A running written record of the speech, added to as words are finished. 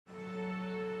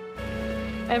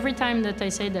Every time that I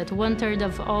say that 1/3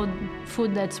 of all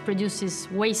food that's produced is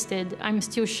wasted, I'm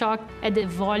still shocked at the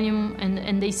volume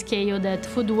and the scale that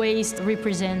food waste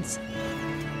represents.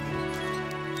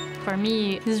 For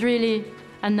me, it's really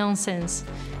a nonsense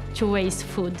to waste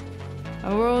food.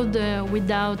 A world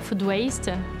without food waste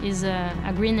is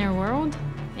a greener world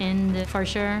and for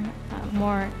sure a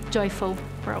more joyful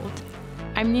world.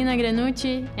 I'm Nina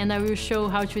Granucci and I will show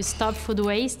how to stop food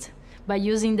waste by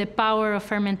using the power of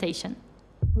fermentation.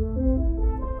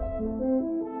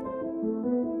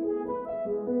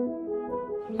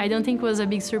 I don't think it was a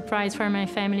big surprise for my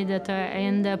family that I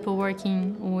ended up working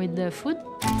with the food.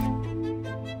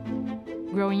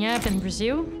 Growing up in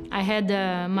Brazil, I had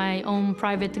my own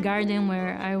private garden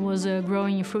where I was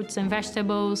growing fruits and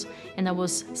vegetables, and I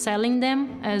was selling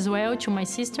them as well to my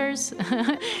sisters.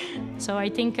 So I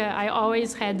think I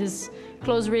always had this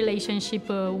close relationship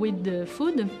with the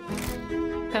food.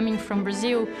 Coming from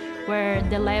Brazil, where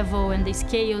the level and the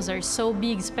scales are so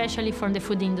big, especially for the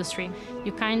food industry,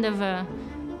 you kind of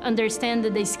understand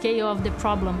the scale of the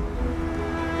problem.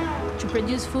 To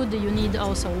produce food, you need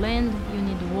also land, you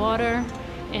need water,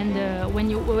 and when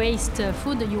you waste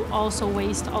food, you also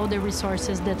waste all the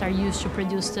resources that are used to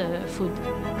produce food.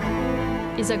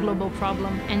 It's a global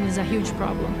problem, and it's a huge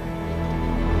problem.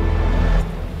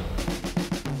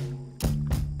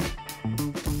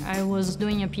 I was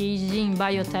doing a PhD in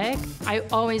biotech. I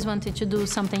always wanted to do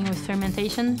something with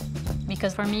fermentation,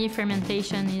 because for me,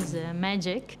 fermentation is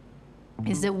magic.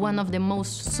 It's one of the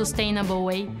most sustainable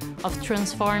way of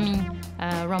transforming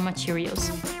raw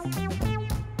materials.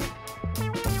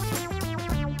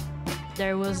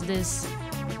 There was this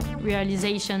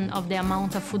realization of the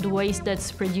amount of food waste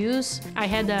that's produced. I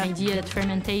had the idea that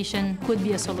fermentation could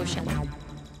be a solution.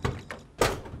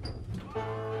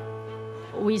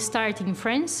 We started in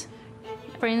France.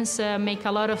 France make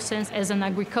a lot of sense as an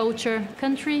agriculture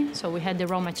country, so we had the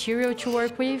raw material to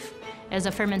work with. As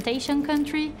a fermentation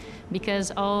country,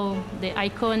 because all the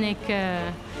iconic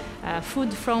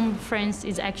food from France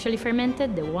is actually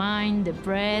fermented, the wine, the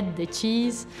bread, the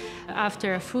cheese.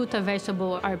 After a fruit or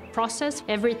vegetable are processed,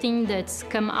 everything that's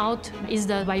come out is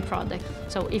the byproduct.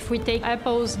 So if we take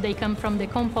apples, they come from the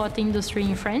compote industry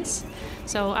in France.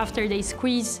 So after they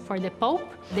squeeze for the pulp,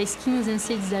 the skins and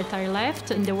seeds that are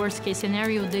left, in the worst case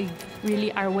scenario, they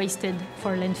really are wasted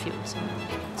for landfills.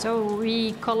 So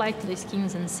we collect the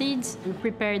skins and seeds, we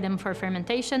prepare them for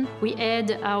fermentation. We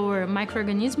add our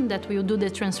microorganism that will do the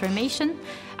transformation.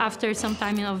 After some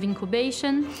time of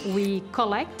incubation, we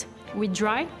collect, we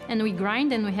dry, and we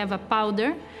grind, and we have a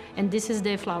powder, and this is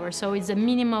the flour. So it's a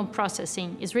minimal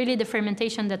processing. It's really the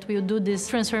fermentation that will do this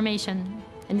transformation.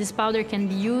 And this powder can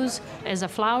be used as a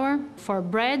flour for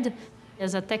bread,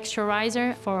 as a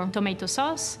texturizer for tomato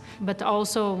sauce, but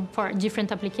also for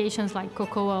different applications like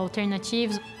cocoa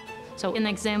alternatives. So an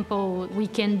example, we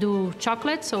can do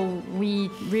chocolate, so we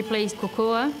replace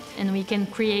cocoa and we can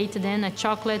create then a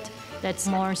chocolate that's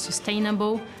more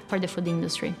sustainable for the food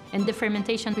industry. And the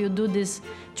fermentation will do this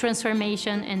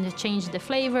transformation and change the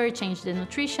flavor, change the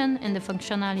nutrition and the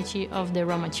functionality of the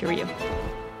raw material.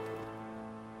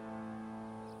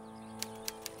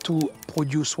 To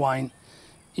produce wine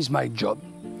is my job.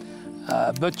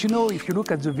 But you know, if you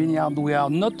look at the vineyard, we are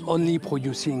not only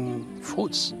producing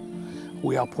fruits,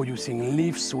 we are producing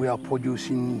leaves, we are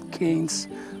producing canes,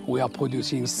 we are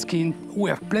producing skin. We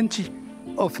have plenty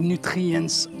of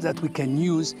nutrients that we can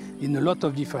use in a lot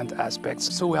of different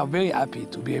aspects. So we are very happy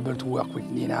to be able to work with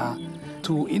Nina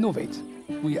to innovate.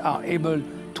 We are able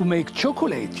to make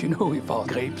chocolate, you know, with our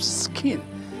grape skin,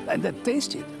 and that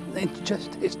taste it. It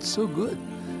just tastes so good.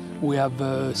 We have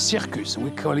circus,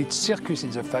 we call it circus in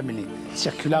the family,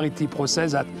 circularity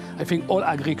process that I think all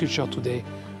agriculture today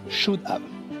should have.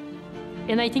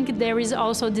 And I think there is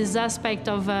also this aspect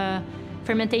of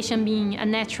fermentation being a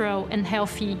natural and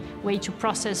healthy way to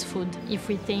process food. If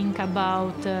we think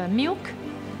about milk,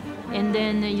 and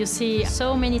then you see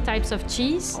so many types of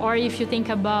cheese, or if you think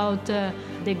about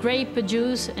the grape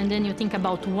juice, and then you think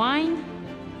about wine,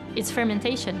 it's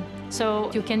fermentation.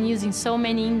 So you can use in so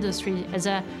many industries as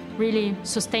a really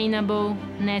sustainable,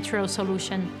 natural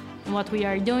solution. What we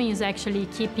are doing is actually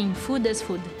keeping food as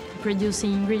food,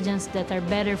 producing ingredients that are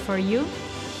better for you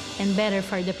and better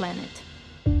for the planet.